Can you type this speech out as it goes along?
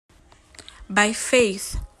By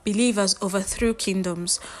faith, believers overthrew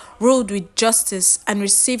kingdoms, ruled with justice, and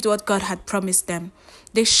received what God had promised them.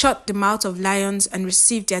 They shut the mouth of lions and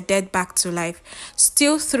received their dead back to life.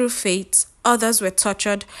 Still through faith, others were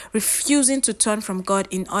tortured, refusing to turn from God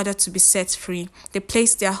in order to be set free. They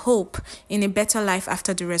placed their hope in a better life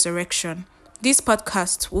after the resurrection. This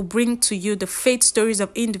podcast will bring to you the faith stories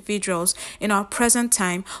of individuals in our present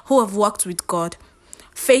time who have walked with God.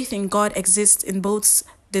 Faith in God exists in both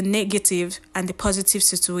the negative and the positive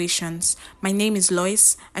situations. My name is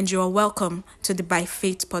Lois, and you are welcome to the By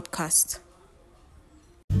Faith podcast.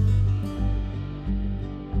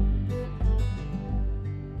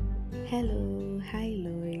 Hello, hi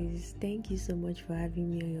Lois. Thank you so much for having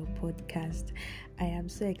me on your podcast. I am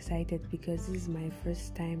so excited because this is my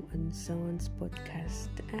first time on someone's podcast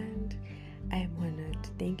and I am honored.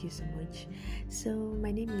 Thank you so much. So,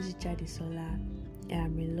 my name is Jadesola.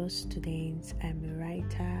 I'm a law student, I'm a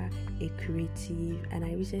writer, a creative, and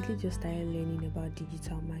I recently just started learning about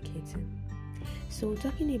digital marketing. So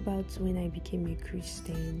talking about when I became a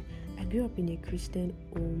Christian, I grew up in a Christian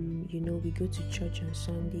home. We go to church on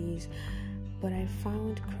Sundays, but I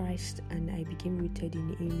found Christ and I became rooted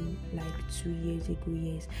in Him like 2 years ago,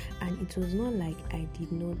 and it was not like I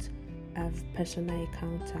did not have personal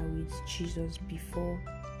encounter with Jesus before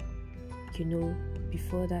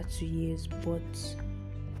that 2 years, but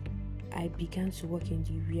I began to walk in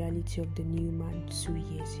the reality of the new man 2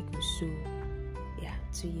 years ago. So,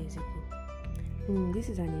 2 years ago. This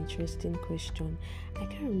is an interesting question. I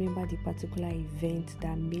can't remember the particular event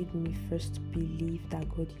that made me first believe that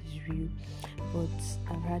God is real,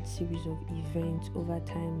 but I've had series of events over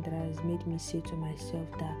time that has made me say to myself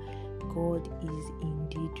that God is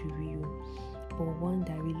indeed real. But one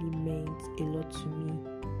that really meant a lot to me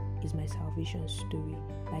is my salvation story,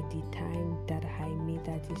 like the time that I made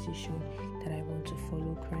that decision that I want to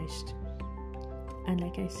follow Christ. And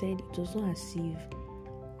like I said, it was not as if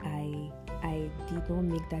I did not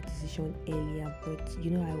make that decision earlier, but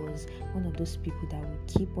I was one of those people that would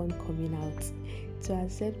keep on coming out to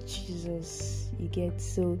accept Jesus. You get,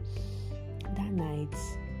 so that night,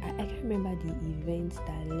 I can't remember the events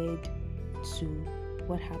that led to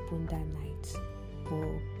what happened that night,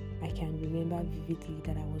 but I can remember vividly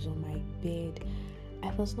that I was on my bed.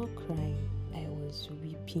 I was not crying, I was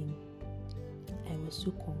weeping. I was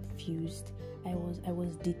so confused. I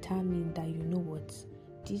was determined that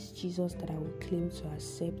this Jesus that I would claim to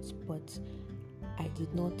accept, but I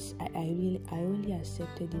did not. I only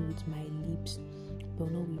accepted him with my lips,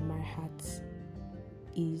 but not with my heart.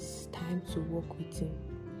 It's time to walk with him.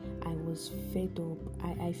 I was fed up.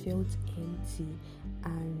 I felt empty,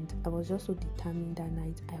 and I was just so determined that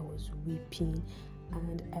night. I was weeping,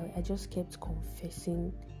 and I just kept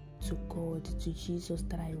confessing to God, to Jesus,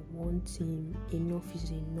 that I want him. Enough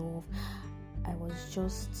is enough. I was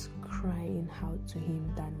just crying out to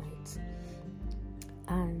him that night,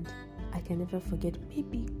 and I can never forget.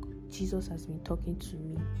 Maybe Jesus has been talking to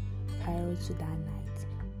me prior to that night,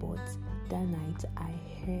 but that night I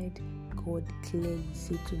heard God clearly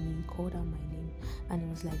say to me, he called out my name, and it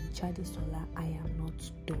was like, Jadesola, I am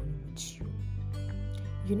not done with you.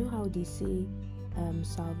 You know how they say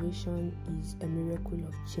salvation is a miracle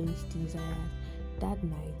of changed desires? That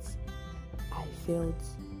night I felt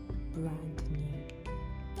brand new.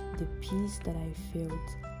 The peace that I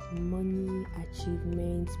felt, money,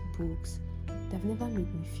 achievements, books, they've never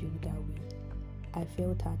made me feel that way. I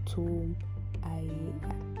felt at home. I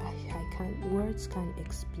can't, words can't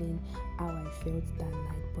explain how I felt that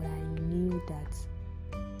night, but I knew that,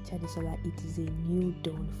 Jadesola, it is a new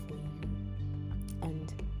dawn for you,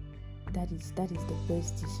 and that is the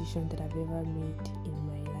best decision that I've ever made in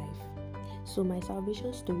my life. So my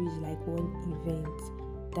salvation story is like one event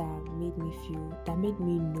that made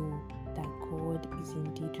me know that God is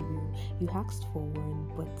indeed real. You asked for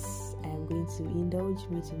one, but I am going to indulge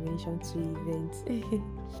me to mention 2 events.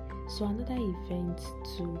 So another event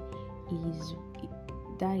too is,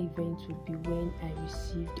 that event would be when I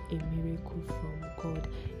received a miracle from God.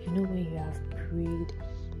 When you have prayed,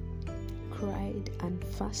 cried, and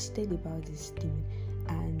fasted about this thing,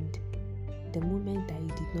 and the moment that you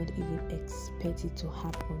did not even expect it to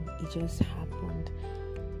happen, it just happened.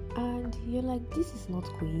 And you're like, this is not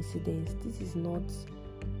coincidence. This is not,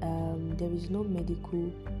 there is no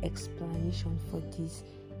medical explanation for this.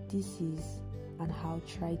 This is an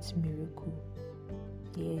outright miracle.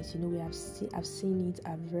 Yes, I've seen it,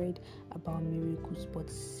 I've read about miracles, but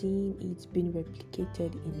seeing it being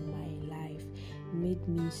replicated in my life made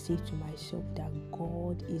me say to myself that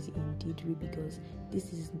God is indeed real, because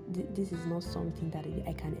this is not something that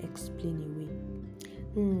I can explain away.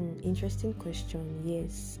 Interesting question.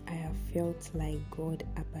 Yes, I have felt like God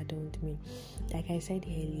abandoned me. Like I said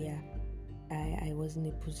earlier, I was in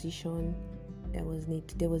a position,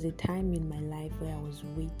 there was a time in my life where I was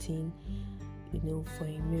waiting, for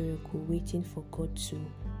a miracle, waiting for God to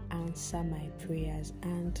answer my prayers.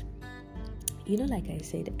 And like I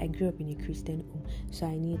said, I grew up in a Christian home, so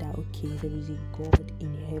I knew that okay, there is a God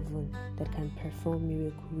in heaven that can perform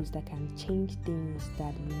miracles, that can change things,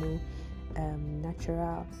 that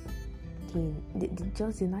natural thing,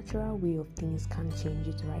 just the natural way of things can change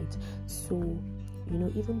it, right? So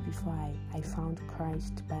even before I found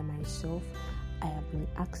Christ by myself, I have been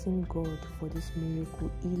asking God for this miracle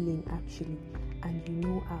healing actually. And you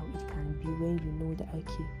know how it can be when you know that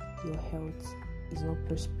okay, your health is not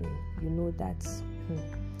prospering. You know that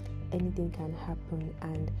anything can happen,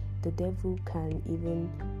 and the devil can even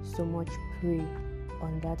so much prey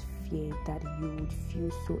on that fear that you would feel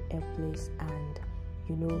so helpless, and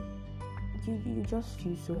you just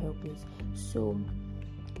feel so helpless. So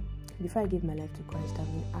before I gave my life to Christ, I've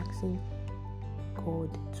been asking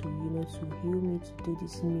God to heal me, to do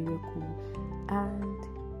this miracle, and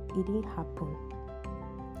it didn't happen.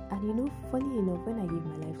 And funny enough, when I gave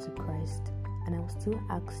my life to Christ and I was still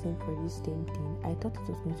asking for this same thing, I thought it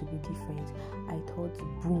was going to be different. I thought,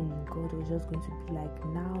 boom, God was just going to be like,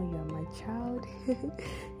 now you are my child,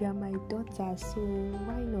 you are my daughter, so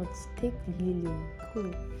why not take the healing?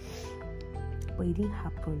 Cool. But it didn't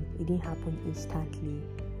happen. It didn't happen instantly.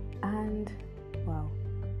 And wow,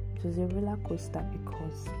 it was a roller coaster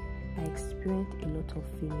because I experienced a lot of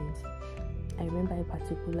feelings. I remember a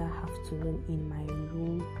particular afternoon in my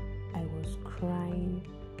room, I was crying,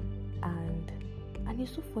 and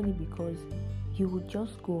it's so funny because you would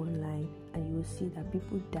just go online and you will see that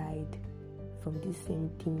people died from this same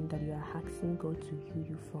thing that you are asking God to heal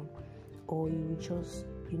you from. Or you would just,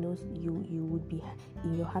 you would be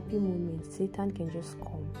in your happy moment, Satan can just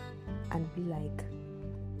come and be like,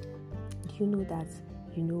 do you know that,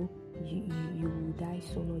 you will die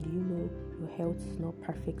soon, or do you know your health is not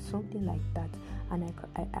perfect, something like that. And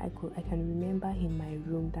I can remember in my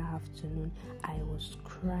room that afternoon, I was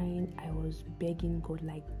crying, I was begging God,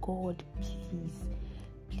 like, God,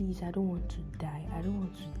 please, I don't want to die.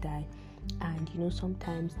 And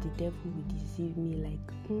sometimes the devil will deceive me,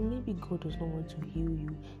 like, maybe God does not want to heal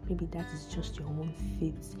you, maybe that is just your own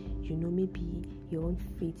faith, maybe your own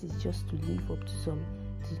faith is just to live up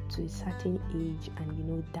to a certain age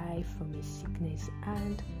and die from a sickness.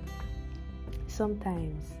 And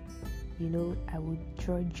sometimes I would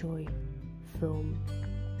draw joy from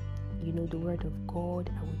the word of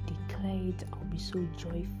God. I would declare it. I would be so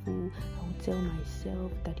joyful. I would tell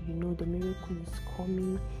myself that the miracle is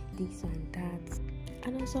coming, this and that.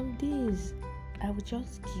 And on some days I would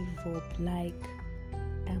just give up, like,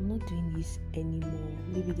 I'm not doing this anymore.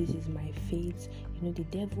 Maybe this is my fate. The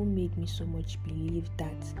devil made me so much believe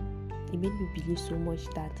that, it made me believe so much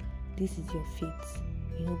that this is your fate.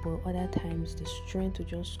 But other times the strength will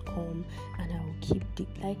just come and I will keep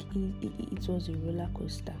it was a roller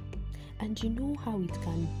coaster. And how it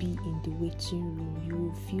can be in the waiting room. You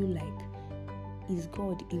will feel like, is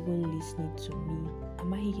God even listening to me?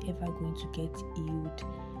 Am I ever going to get healed?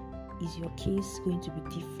 Is your case going to be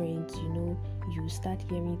different? You start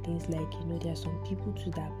hearing things like, there are some people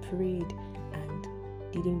too that prayed and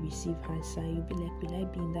didn't receive answer. You'll be like, will I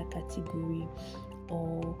be in that category?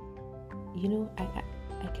 Or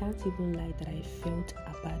I can't even lie that I felt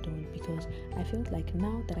abandoned, because I felt like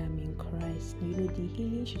now that I'm in Christ, the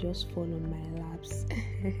healing should just fall on my laps.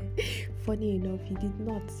 Funny enough, he did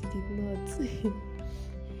not.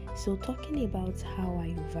 So talking about how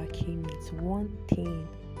I overcame it, one thing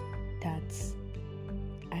that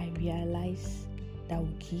I realized that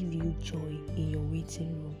will give you joy in your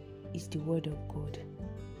waiting room is the word of God.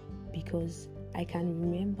 Because I can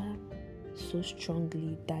remember so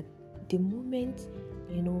strongly that the moment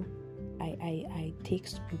I take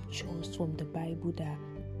scriptures from the Bible that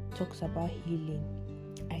talks about healing,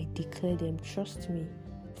 I declare them. Trust me,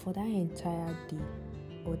 for that entire day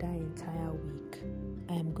or that entire week,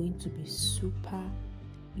 I am going to be super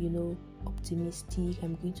optimistic.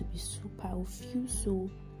 I'm going to be super, I'll feel so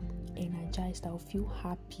energized, I'll feel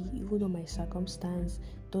happy. Even though my circumstance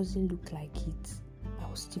doesn't look like it,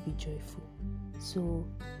 I'll still be joyful. So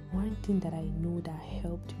one thing that I know that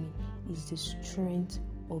helped me is the strength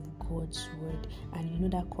of God's word,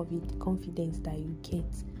 and that confidence that you get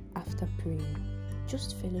after praying.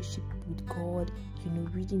 Just fellowship with God,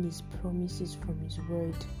 reading his promises from his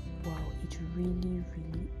word. Wow, it really,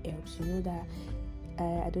 really helps. That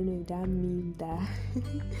I don't know if that meme that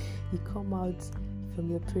you come out from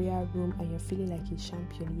your prayer room and you're feeling like a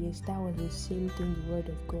champion. Yes, that was the same thing the word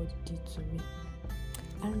of God did to me.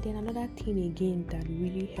 And then another thing again that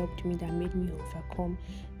really helped me, that made me overcome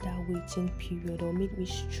that waiting period, or made me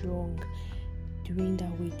strong during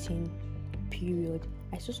that waiting period.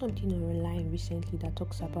 I saw something online recently that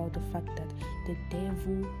talks about the fact that the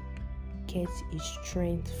devil gets his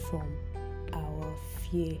strength from our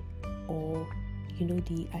fear, or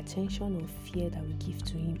the attention or fear that we give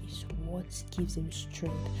to him is what gives him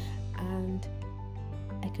strength. And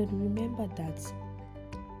I could remember that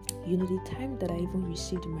the time that I even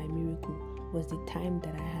received my miracle was the time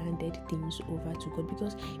that I handed things over to God,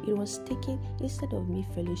 because it was taking, instead of me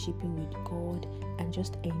fellowshipping with God and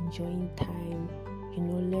just enjoying time,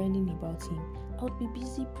 learning about him, I would be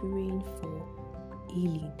busy praying for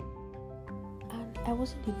healing. And I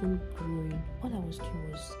wasn't even growing. All I was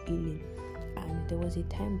doing was healing. And there was a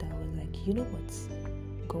time that I was like, you know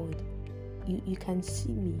what, God, you can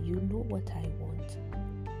see me, you know what I want.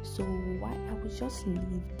 So why I would just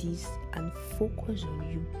leave this and focus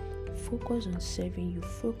on you, focus on serving you,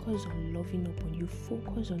 focus on loving upon you,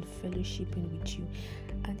 focus on fellowshipping with you.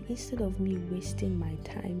 And instead of me wasting my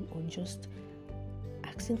time on just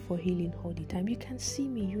asking for healing all the time, you can see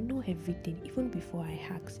me, you know everything. Even before I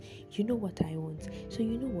ask, you know what I want. So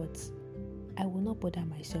you know what, I will not bother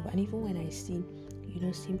myself. And even when I see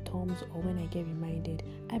symptoms, or when I get reminded,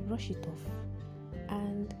 I brush it off.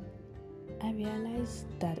 And I realized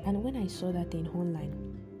that, and when I saw that thing online,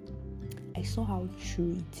 I saw how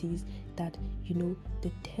true it is that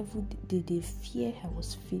the devil, the fear I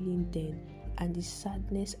was feeling then, and the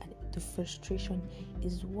sadness and the frustration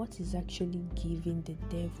is what is actually giving the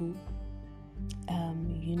devil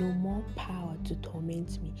more power to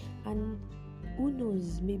torment me. And who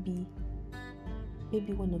knows, maybe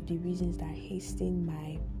one of the reasons that hastened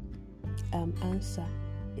my answer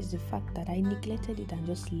is the fact that I neglected it and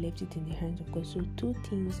just left it in the hands of God. So 2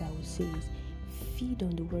 things I would say is, feed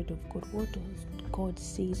on the word of God. What does God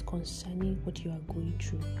says concerning what you are going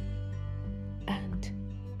through?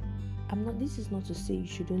 And this is not to say you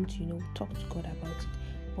shouldn't talk to God about it,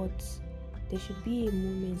 but there should be a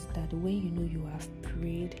moment that when you have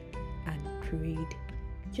prayed and prayed,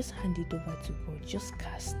 just hand it over to God. Just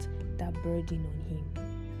cast that burden on him.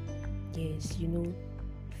 Yes,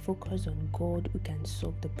 focus on God who can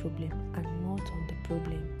solve the problem and not on the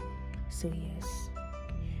problem. So yes,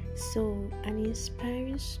 an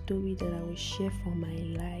inspiring story that I will share from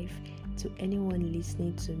my life to anyone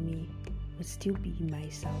listening to me would still be my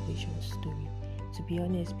salvation story, to be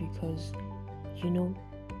honest, because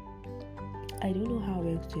I don't know how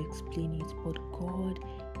else to explain it, but God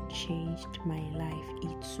changed my life. He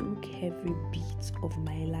took every bit of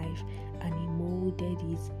my life and he molded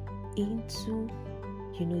it into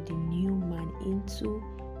the new man, into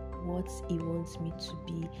what he wants me to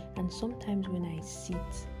be. And sometimes when I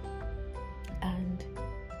sit and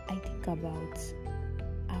I think about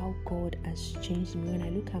how God has changed me, when I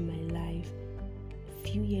look at my life a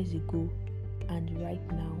few years ago and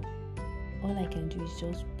right now, all I can do is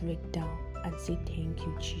just break down and say thank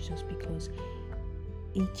you, Jesus, because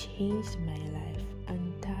it changed my life.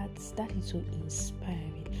 And that is so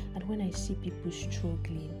inspiring. And when I see people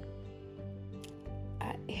struggling,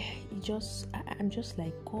 I'm just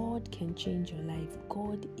like, God can change your life.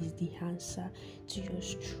 God is the answer to your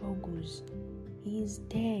struggles. He is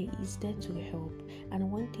there to help.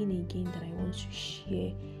 And one thing again that I want to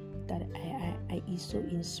share that I is so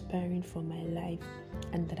inspiring for my life,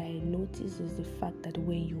 and that I notice, is the fact that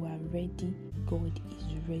when you are ready, God is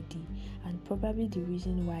ready. And probably the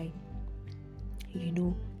reason why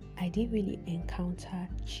I didn't really encounter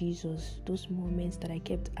Jesus, those moments that I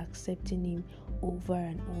kept accepting him over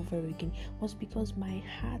and over again, was because my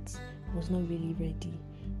heart was not really ready.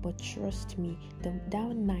 But trust me,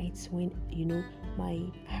 that night when my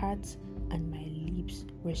heart and my lips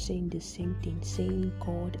were saying the same thing, saying,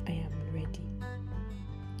 God, I am ready,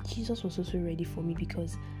 Jesus was also ready for me,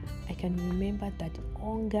 because I can remember that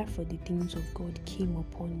hunger for the things of God came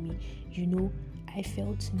upon me. I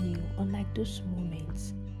felt new, unlike those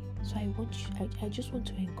moments. So I just want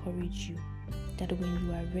to encourage you that when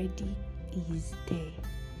you are ready, he is there.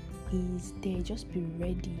 He is there. Just be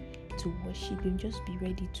ready to worship him. Just be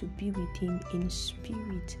ready to be with him in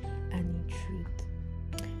spirit and in truth.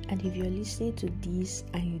 And if you're listening to this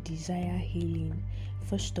and you desire healing,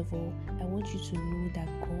 first of all, I want you to know that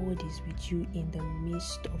God is with you in the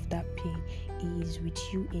midst of that pain. He is with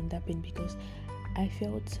you in that pain, because I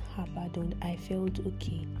felt abandoned. I felt,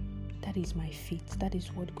 okay, that is my fate. That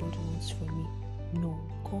is what God wants for me. No,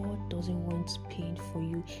 God doesn't want pain for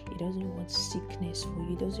you. He doesn't want sickness for you.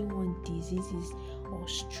 He doesn't want diseases or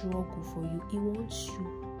struggle for you. He wants you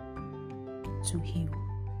to heal.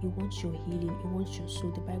 He wants your healing. He wants your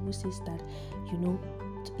soul. The Bible says that,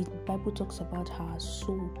 the Bible talks about our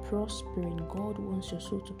soul prospering. God wants your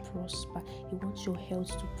soul to prosper. He wants your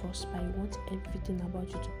health to prosper. He wants everything about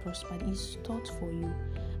you to prosper. His thoughts for you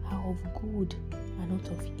are of good and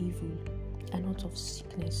not of evil and not of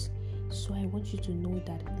sickness. So I want you to know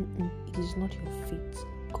that it is not your fate.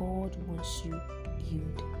 God wants you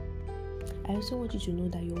healed. I also want you to know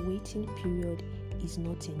that your waiting period is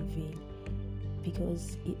not in vain.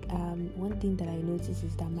 Because one thing that I noticed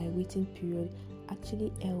is that my waiting period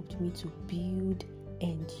actually helped me to build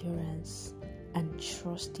endurance and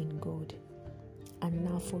trust in God. And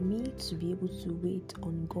now for me to be able to wait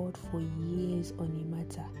on God for years on a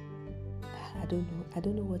matter, I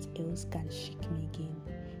don't know what else can shake me again.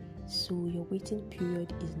 So your waiting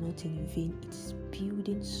period is not in vain. It is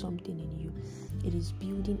building something in you. It is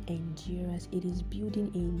building endurance. It is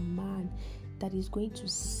building a man that is going to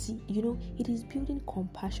see, it is building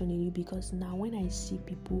compassion in you, because now when I see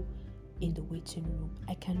people in the waiting room,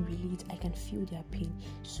 I can relate, I can feel their pain.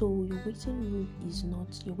 So your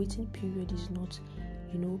waiting period is not,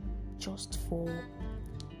 just for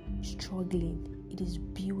struggling. It is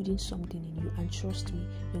building something in you, and trust me,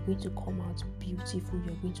 you're going to come out beautiful.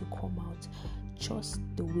 You're going to come out just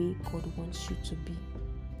the way God wants you to be.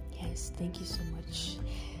 Yes, thank you so much.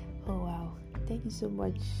 Oh wow, thank you so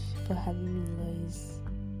much for having me, Lois.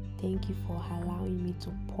 Thank you for allowing me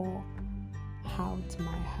to pour out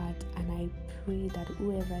my heart, and I pray that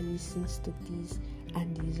whoever listens to this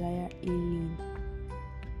and desire healing,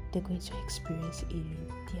 they're going to experience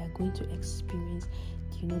healing. They are going to experience,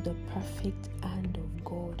 the perfect hand of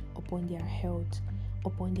God upon their health,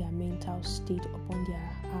 upon their mental state, upon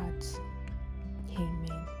their hearts.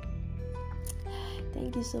 Amen.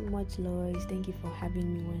 Thank you so much, Lois. Thank you for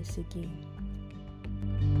having me once again.